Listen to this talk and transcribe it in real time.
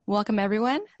Welcome,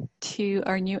 everyone, to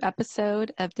our new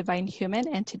episode of Divine Human.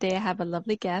 And today I have a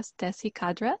lovely guest, Desi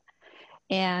Kadra.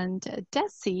 And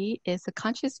Desi is a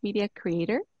conscious media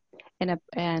creator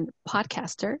and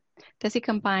podcaster. Desi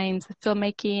combines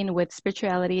filmmaking with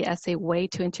spirituality as a way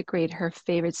to integrate her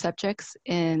favorite subjects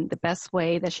in the best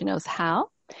way that she knows how.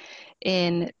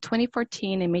 In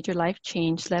 2014, a major life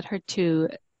change led her to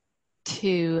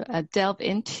delve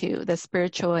into the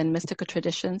spiritual and mystical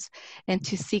traditions and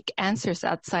to seek answers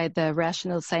outside the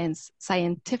rational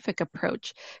scientific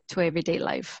approach to everyday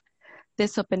life.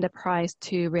 This opened up her eyes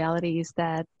to realities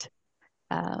that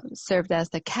served as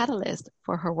the catalyst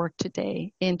for her work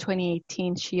today. In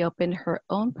 2018, she opened her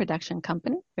own production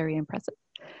company, very impressive,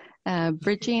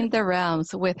 Bridging the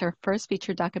Realms, with her first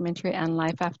feature documentary on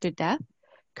life after death,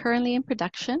 currently in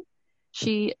production.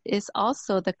 She is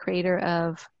also the creator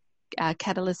of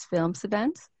Catalyst Films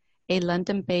Events, a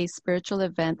London-based spiritual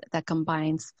event that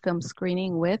combines film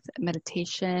screening with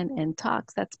meditation and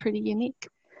talks. That's pretty unique.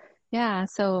 Yeah,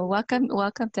 so welcome,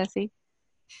 Desi.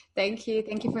 Thank you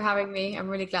for having me. I'm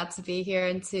really glad to be here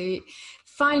and to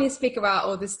finally speak about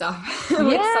all this stuff.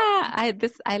 I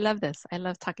love this. I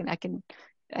love talking. I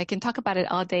can talk about it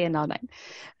all day and all night.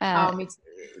 Me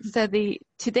too. So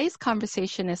today's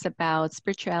conversation is about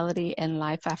spirituality and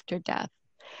life after death.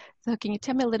 So can you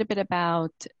tell me a little bit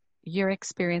about your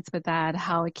experience with that,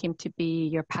 how it came to be,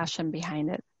 your passion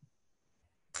behind it?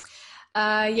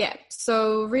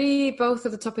 So really both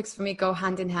of the topics for me go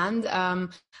hand in hand.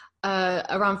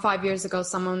 Around 5 years ago,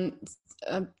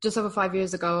 just over 5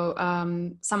 years ago,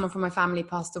 someone from my family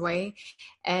passed away.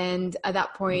 And at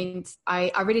that point,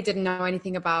 I really didn't know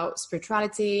anything about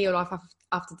spirituality or life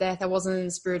after death. I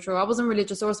wasn't spiritual. I wasn't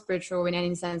religious or spiritual in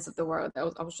any sense of the word. I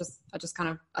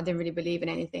didn't really believe in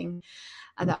anything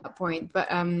at that point.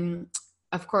 But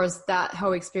of course, that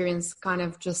whole experience kind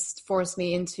of just forced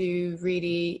me into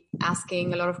really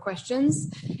asking a lot of questions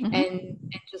and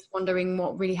just wondering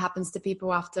what really happens to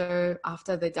people after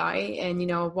they die, and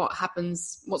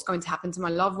what's going to happen to my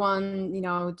loved one.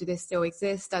 Do they still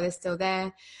exist? Are they still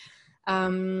there?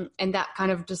 And that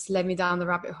kind of just led me down the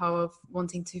rabbit hole of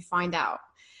wanting to find out.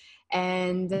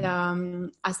 And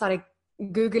I started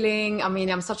Googling. I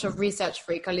mean, I'm such a research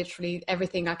freak. I literally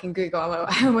everything I can Google,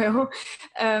 I will.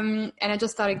 And I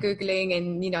just started Googling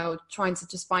and, trying to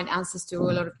just find answers to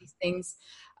a lot of these things.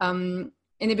 In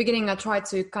the beginning, I tried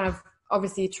to kind of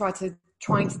obviously trying to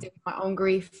deal with my own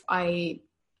grief. I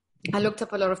looked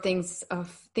up a lot of things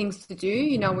to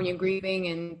do, when you're grieving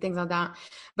and things like that.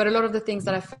 But a lot of the things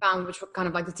that I found, which were kind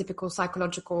of like the typical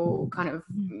psychological kind of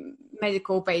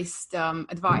medical based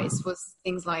advice, was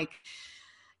things like,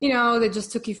 they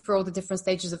just took you through all the different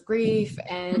stages of grief.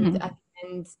 And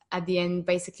at the end,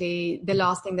 basically, the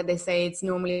last thing that they say, it's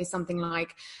normally something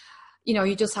like,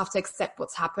 you just have to accept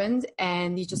what's happened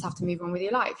and you just have to move on with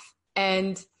your life.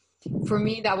 And for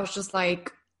me, that was just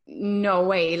like, no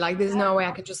way. Like, there's no way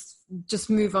I could just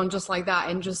move on just like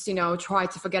that and just, try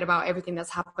to forget about everything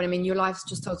that's happened. I mean, your life's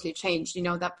just totally changed.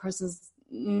 That person's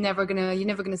you're never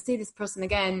gonna see this person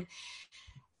again.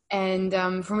 And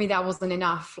for me, that wasn't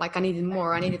enough. Like, I needed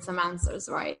more. I needed some answers,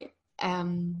 right?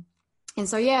 And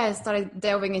so, I started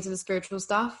delving into the spiritual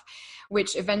stuff,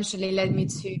 which eventually led me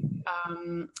to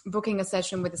booking a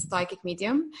session with a psychic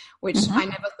medium, which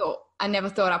I never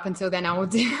thought up until then I would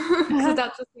do, because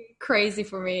that's just crazy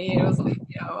for me. It was like,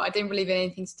 I didn't believe in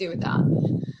anything to do with that.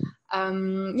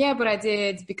 But I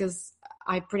did, because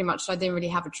I didn't really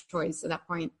have a choice at that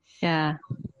point. Yeah.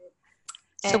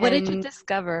 So what did you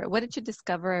discover? What did you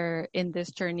discover in this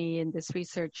journey, in this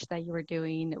research that you were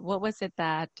doing? What was it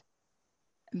that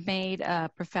made a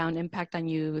profound impact on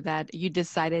you that you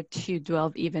decided to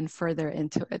delve even further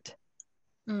into it?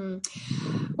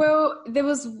 Well, there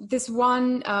was this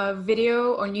one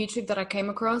video on YouTube that I came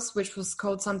across, which was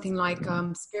called something like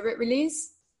Spirit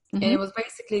Release. And it was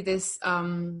basically this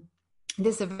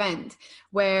event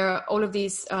where all of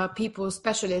these people,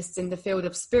 specialists in the field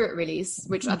of spirit release,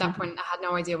 which at that point I had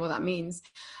no idea what that means,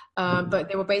 but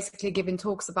they were basically giving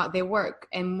talks about their work,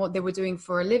 and what they were doing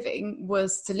for a living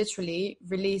was to literally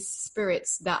release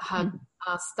spirits that had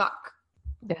stuck,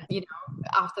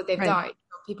 after they've died.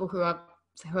 People who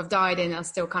have died and are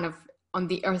still kind of on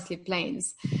the earthly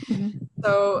planes.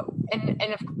 So, and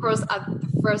of course,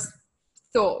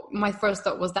 my first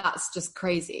thought was, that's just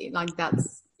crazy. Like,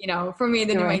 that's, for me, it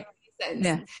didn't make any sense.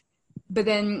 Yeah. But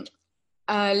then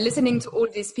listening to all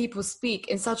these people speak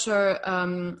in such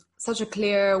a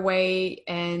clear way,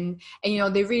 and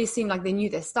they really seemed like they knew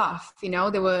their stuff. They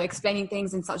were explaining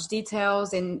things in such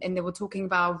details, and they were talking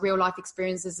about real life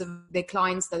experiences of their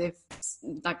clients that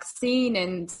they've like seen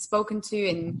and spoken to,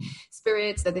 and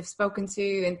spirits that they've spoken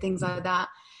to, and things like that.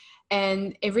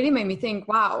 And it really made me think,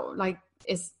 wow, like,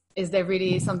 is there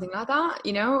really something like that,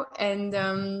 you know? And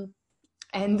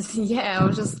yeah, I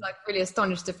was just like really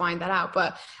astonished to find that out.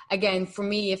 But again, for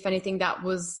me, if anything, that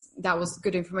was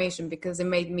good information, because it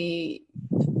gave me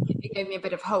a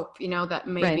bit of hope, you know, that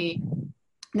maybe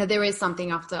that there is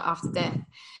something after death.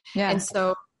 Yeah. And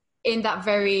so in that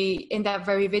very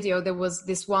video, there was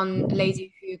this one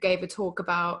lady who gave a talk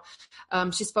about,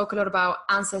 she spoke a lot about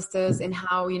ancestors and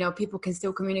how, you know, people can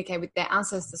still communicate with their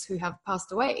ancestors who have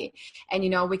passed away, and,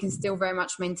 you know, we can still very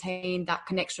much maintain that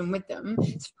connection with them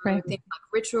through things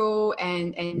like ritual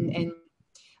and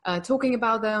talking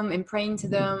about them and praying to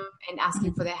them and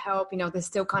asking for their help. You know, they're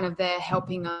still kind of there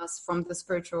helping us from the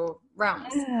spiritual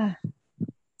realms. Yeah.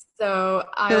 So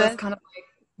I was kind of like,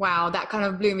 wow, that kind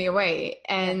of blew me away.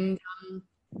 And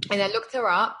I looked her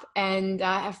up, and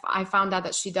I found out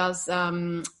that she does,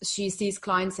 she sees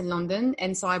clients in London.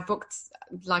 And so I booked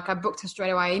her straight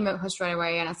away. I emailed her straight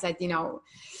away, and I said, you know,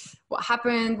 what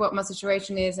happened, what my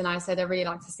situation is. And I said, I really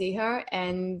like to see her.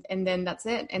 And then that's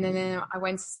it. And then I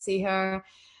went to see her,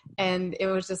 and it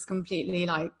was just completely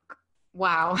like,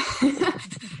 wow,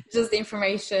 just the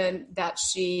information that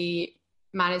she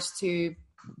managed to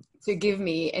give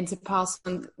me and to pass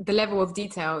on, the level of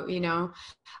detail, you know.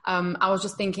 I was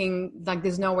just thinking, like,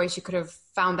 there's no way she could have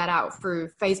found that out through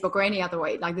Facebook or any other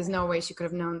way. Like, there's no way she could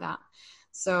have known that.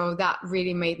 So that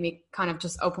really made me kind of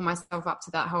just open myself up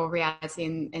to that whole reality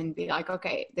and be like,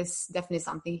 okay, there's definitely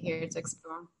something here to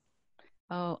explore.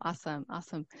 Oh, awesome.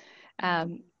 Awesome.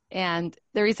 And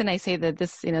the reason I say that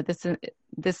this, you know,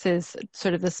 this is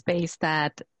sort of the space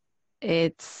that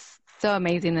it's so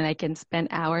amazing that I can spend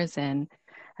hours in,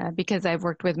 because I've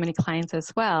worked with many clients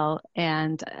as well.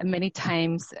 And many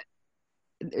times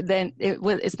then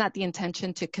it's not the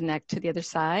intention to connect to the other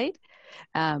side,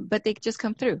 but they just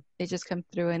come through. They just come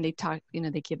through and they talk, you know,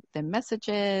 they give them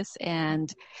messages,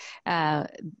 and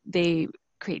they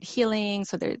create healing.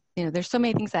 So there, you know, there's so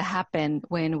many things that happen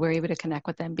when we're able to connect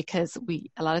with them, because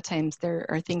a lot of times there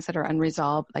are things that are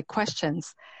unresolved, like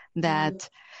questions that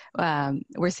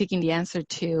we're seeking the answer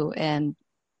to. And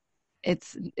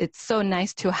it's so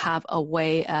nice to have a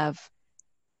way of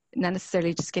not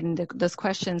necessarily just getting those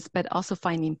questions, but also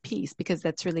finding peace, because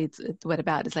that's really it's what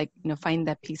about. It's like, you know, finding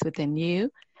that peace within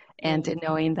you, and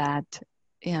knowing that,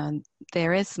 you know,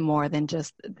 there is more than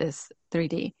just this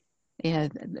 3D. You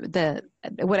know,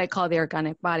 what I call the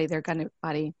organic body. The organic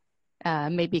body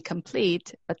may be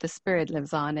complete, but the spirit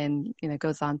lives on, and, you know,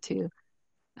 goes on to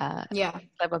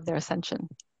level of their ascension.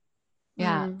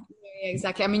 Yeah. Yeah,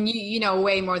 exactly. I mean, you know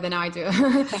way more than I do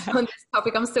on this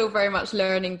topic. I'm still very much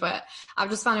learning, but I've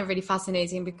just found it really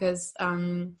fascinating because,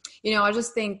 you know, I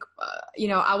just think, you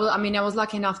know, I was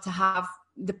lucky enough to have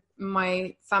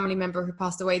my family member who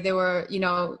passed away. They were, you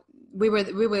know, we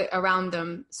were around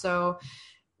them. So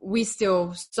we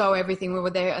still saw everything. We were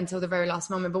there until the very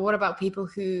last moment. But what about people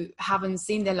who haven't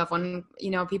seen their loved one, you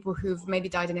know, people who've maybe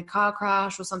died in a car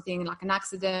crash or something, like an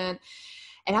accident?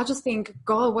 And I just think,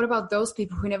 God, what about those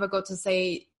people who never got to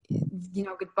say, you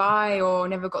know, goodbye, or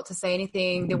never got to say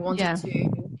anything they wanted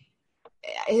to?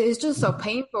 It's just so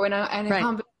painful. And I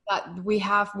can't believe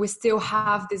that we still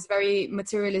have this very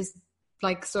materialist,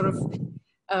 like, sort of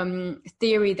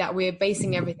theory that we're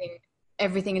basing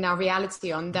everything in our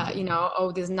reality on, that, you know,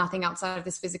 oh, there's nothing outside of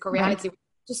this physical reality.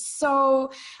 Just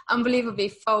so unbelievably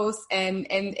false. And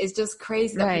it's just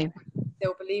crazy that people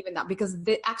still believe in that, because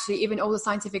actually even all the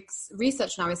scientific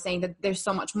research now is saying that there's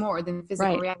so much more than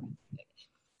physical reality.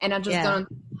 And I just don't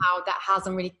know how that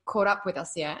hasn't really caught up with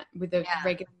us yet, with the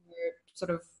regular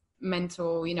sort of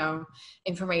mental, you know,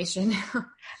 information.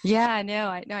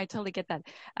 I totally get that.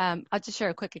 I'll just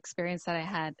share a quick experience that I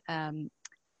had.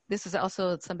 This was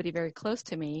also somebody very close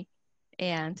to me,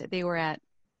 and they were at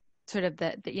sort of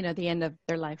the you know, the end of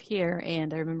their life here.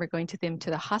 And I remember going to them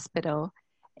to the hospital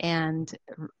and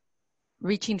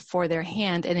reaching for their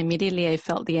hand, and immediately I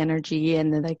felt the energy,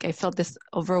 and like I felt this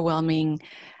overwhelming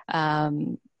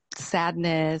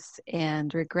sadness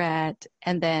and regret.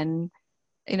 And then,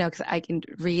 you know, because I can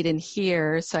read and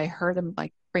hear, so I heard them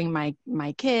like bring my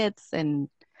kids, and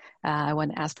I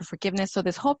want to ask for forgiveness. So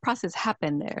this whole process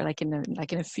happened there, like in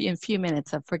a few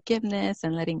minutes of forgiveness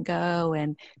and letting go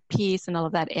and peace and all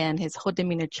of that. And his whole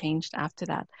demeanor changed after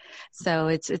that. So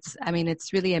it's I mean,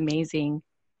 it's really amazing.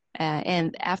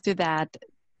 And after that,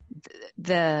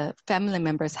 the family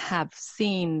members have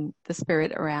seen the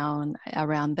spirit around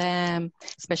them,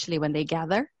 especially when they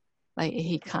gather. Like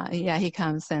he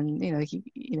comes, and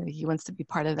he wants to be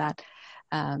part of that.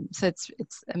 So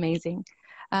it's amazing.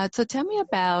 So tell me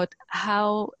about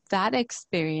how that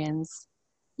experience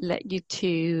led you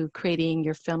to creating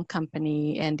your film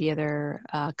company and the other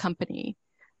company,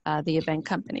 the event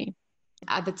company?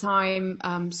 At the time,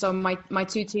 so my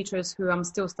two teachers who I'm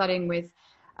still studying with,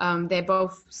 they're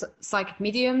both psychic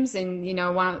mediums, and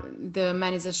the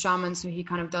man is a shaman, so he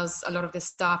kind of does a lot of this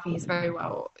stuff. He's very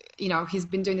well, he's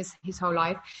been doing this his whole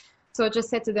life. So I just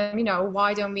said to them,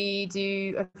 why don't we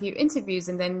do a few interviews,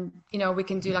 and then we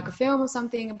can do like a film or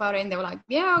something about it. And they were like,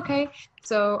 yeah, okay.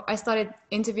 So I started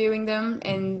interviewing them,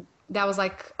 and that was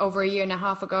like over a year and a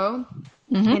half ago.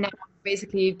 Mm-hmm. And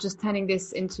basically just turning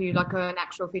this into like an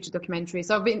actual feature documentary.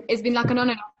 So it's been like an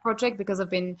on and off project, because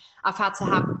I've had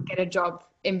to get a job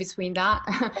in between that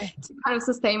to kind of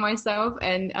sustain myself.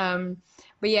 And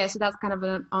but yeah, so that's kind of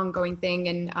an ongoing thing,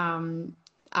 and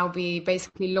I'll be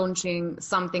basically launching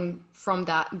something from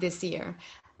that this year,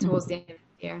 towards the end of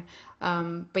the year.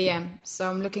 But yeah, so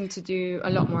I'm looking to do a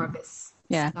lot more of this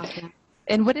stuff. Yeah.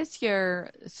 And what is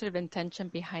your sort of intention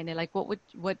behind it? Like,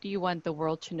 what do you want the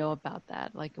world to know about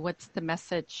that? Like, what's the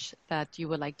message that you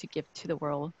would like to give to the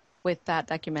world with that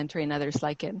documentary and others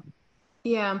like it?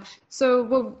 Yeah.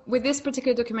 So with this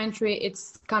particular documentary,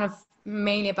 it's kind of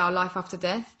mainly about life after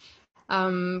death,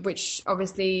 which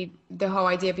obviously the whole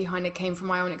idea behind it came from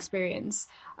my own experience.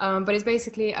 But it's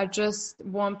basically, I just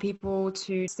want people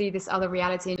to see this other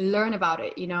reality and learn about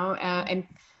it, and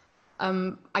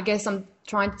I guess I'm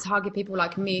trying to target people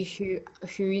like me who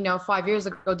 5 years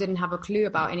ago didn't have a clue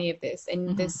about any of this.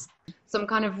 And some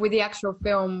kind of, with the actual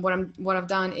film, what I've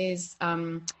done is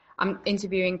I'm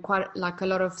interviewing quite like a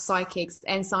lot of psychics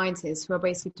and scientists who are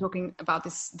basically talking about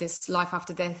this life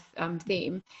after death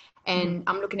theme. And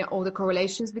I'm looking at all the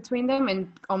correlations between them,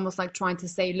 and almost like trying to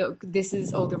say, look, this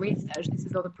is all the research, this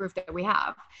is all the proof that we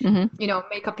have.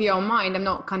 Make up your own mind. I'm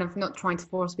not trying to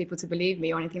force people to believe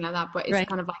me or anything like that, but it's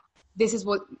kind of like, this is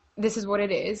what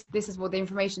it is. This is what the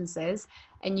information says,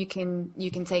 and you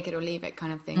can take it or leave it,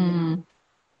 kind of thing.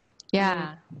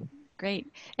 Yeah,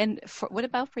 great. And what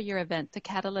about for your event, the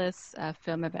Catalyst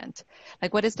film event?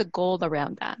 Like, what is the goal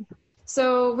around that?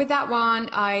 So with that one,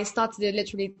 I started it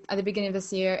literally at the beginning of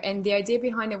this year, and the idea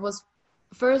behind it was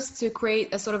first to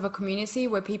create a sort of a community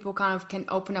where people kind of can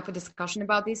open up a discussion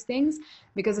about these things,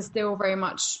 because it's still very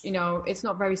much, it's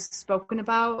not very spoken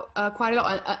about quite a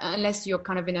lot, unless you're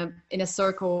kind of in a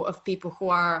circle of people who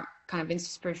are kind of into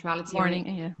spirituality.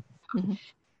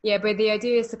 Yeah, but the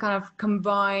idea is to kind of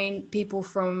combine people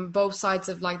from both sides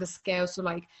of like the scale. So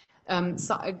like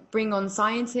bring on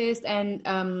scientists and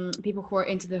people who are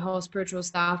into the whole spiritual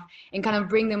stuff, and kind of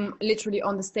bring them literally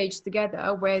on the stage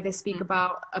together, where they speak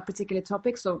about a particular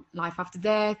topic, so life after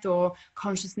death or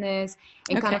consciousness,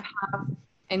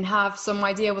 and have some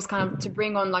idea was kind of to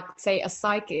bring on, like, say, a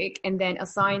psychic and then a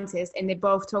scientist, and they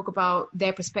both talk about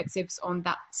their perspectives on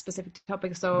that specific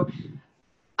topic. So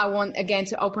I want, again,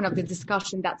 to open up the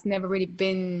discussion that's never really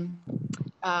been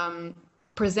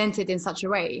presented in such a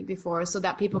way before, so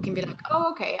that people can be like,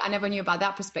 oh, okay, I never knew about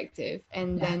that perspective,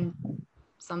 and then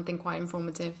something quite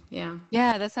informative. Yeah,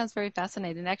 that sounds very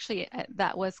fascinating. Actually,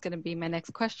 that was going to be my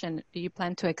next question. Do you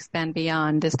plan to expand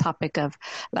beyond this topic of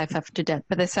life after death?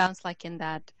 But it sounds like in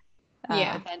that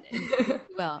event,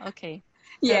 well, okay.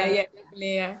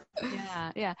 Definitely,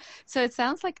 yeah. So it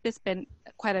sounds like this has been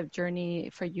quite a journey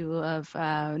for you of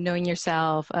knowing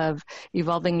yourself, of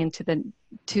evolving into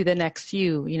the next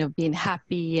you, being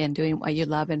happy and doing what you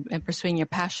love and pursuing your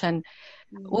passion.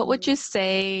 What would you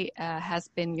say has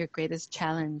been your greatest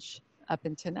challenge up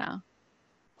until now?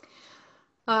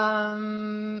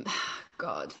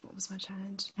 God, what was my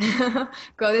challenge?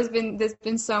 God, there's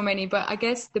been so many, but I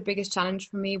guess the biggest challenge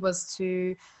for me was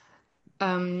to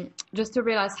just to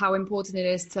realize how important it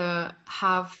is to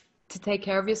take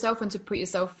care of yourself and to put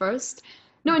yourself first,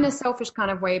 not in a selfish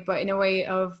kind of way, but in a way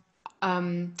of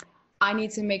I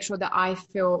need to make sure that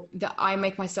I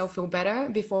make myself feel better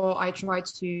before I try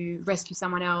to rescue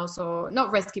someone else, or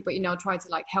not rescue, but try to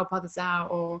like help others out,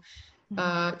 or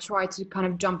try to kind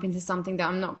of jump into something that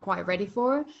I'm not quite ready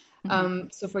for.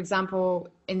 So for example,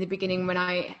 in the beginning, when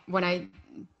I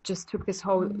just took this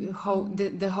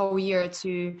the whole year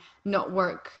to not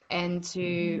work, and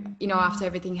to after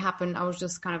everything happened, I was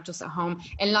just kind of just at home,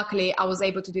 and luckily I was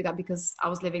able to do that because I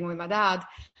was living with my dad,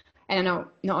 and I know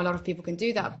not a lot of people can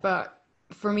do that, but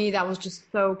for me that was just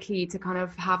so key to kind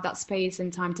of have that space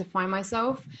and time to find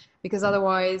myself, because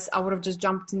otherwise I would have just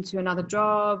jumped into another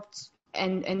job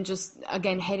and just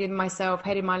again hated myself,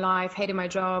 hated my life, hated my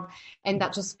job, and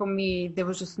that just, for me, there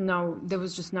was just no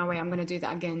way I'm going to do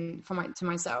that again to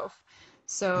myself.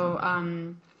 So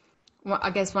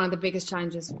I guess one of the biggest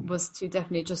challenges was to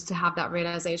definitely just to have that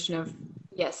realization of,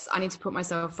 yes, I need to put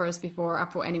myself first before I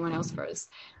put anyone else first.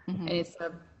 And it's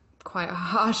quite a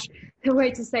harsh the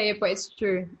way to say it, but it's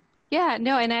true. Yeah,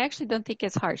 no, and I actually don't think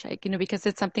it's harsh, like, because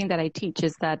it's something that I teach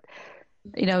is that,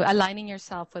 aligning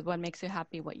yourself with what makes you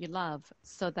happy, what you love,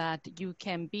 so that you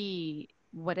can be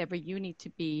whatever you need to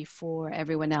be for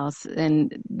everyone else.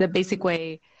 And the basic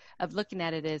way of looking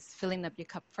at it is filling up your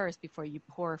cup first before you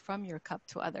pour from your cup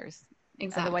to others.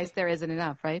 Exactly. Otherwise, there isn't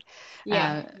enough, right?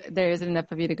 Yeah. There isn't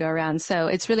enough of you to go around. So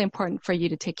it's really important for you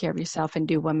to take care of yourself and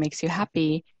do what makes you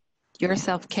happy, your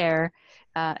self-care,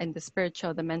 and the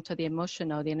spiritual, the mental, the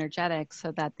emotional, the energetic,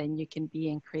 so that then you can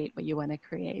be and create what you want to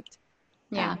create.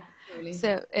 Yeah. Totally.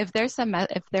 So if there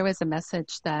was a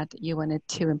message that you wanted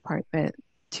to impart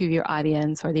to your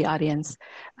audience or the audience,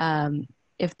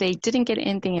 if they didn't get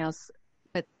anything else,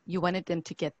 but you wanted them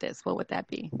to get this, what would that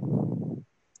be?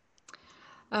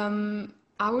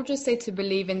 I would just say to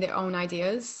believe in their own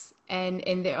ideas and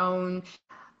in their own,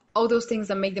 all those things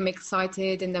that make them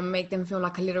excited and that make them feel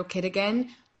like a little kid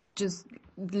again. Just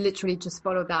literally just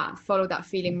follow that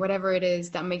feeling, whatever it is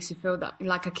that makes you feel that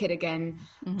like a kid again.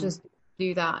 Just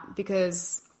do that,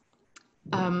 because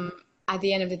at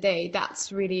the end of the day,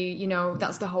 that's really,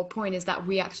 that's the whole point, is that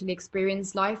we actually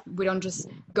experience life. We don't just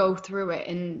go through it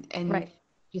and Right.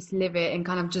 just live it and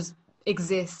kind of just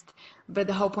exist. But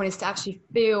the whole point is to actually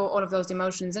feel all of those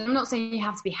emotions. And I'm not saying you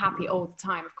have to be happy all the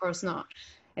time, of course not,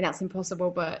 and that's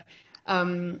impossible. But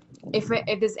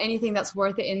if there's anything that's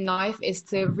worth it in life, is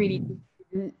to really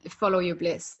follow your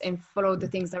bliss and follow the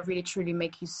things that really truly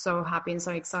make you so happy and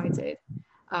so excited.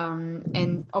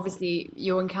 And obviously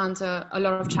you'll encounter a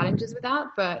lot of challenges with that,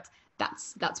 but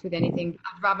that's with anything.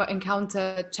 I'd rather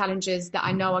encounter challenges that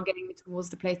I know are getting me towards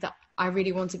the place that I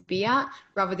really want to be at,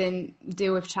 rather than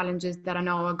deal with challenges that I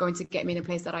know are going to get me in a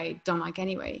place that I don't like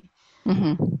anyway.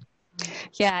 Mm-hmm.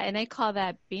 Yeah, and I call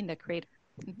that being the creator.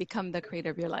 Become the creator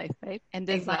of your life, right? And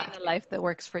design a life that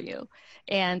works for you.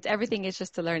 And everything is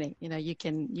just a learning. You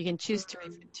can choose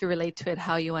to relate to it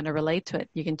how you want to relate to it.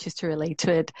 You can choose to relate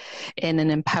to it in an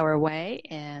empower way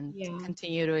and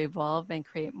continue to evolve and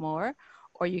create more,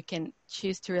 or you can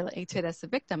choose to relate to it as a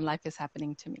victim. Life is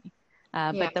happening to me.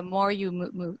 But the more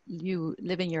you you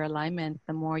live in your alignment,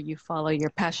 the more you follow your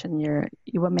passion,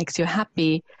 what makes you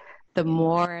happy, the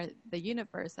more the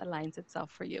universe aligns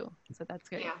itself for you. So that's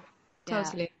good. Yeah.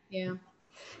 Totally. Yeah.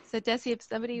 So Desi, if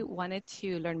somebody wanted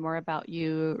to learn more about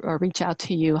you or reach out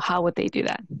to you, how would they do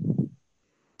that?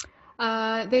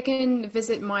 They can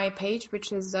visit my page,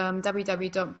 which is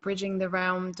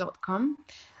www.bridgingtherealm.com.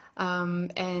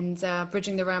 And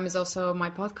Bridging the Realm is also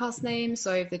my podcast name.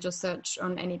 So if they just search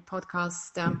on any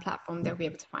podcast platform, they'll be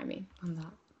able to find me on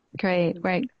that. Great.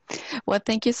 Well,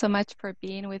 thank you so much for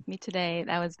being with me today.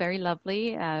 That was very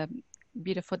lovely.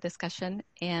 Beautiful discussion,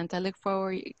 and I look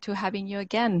forward to having you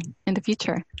again in the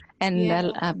future,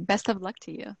 and best of luck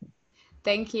to you.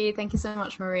 Thank you so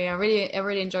much, Maria. I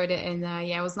really enjoyed it, and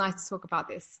it was nice to talk about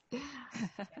this.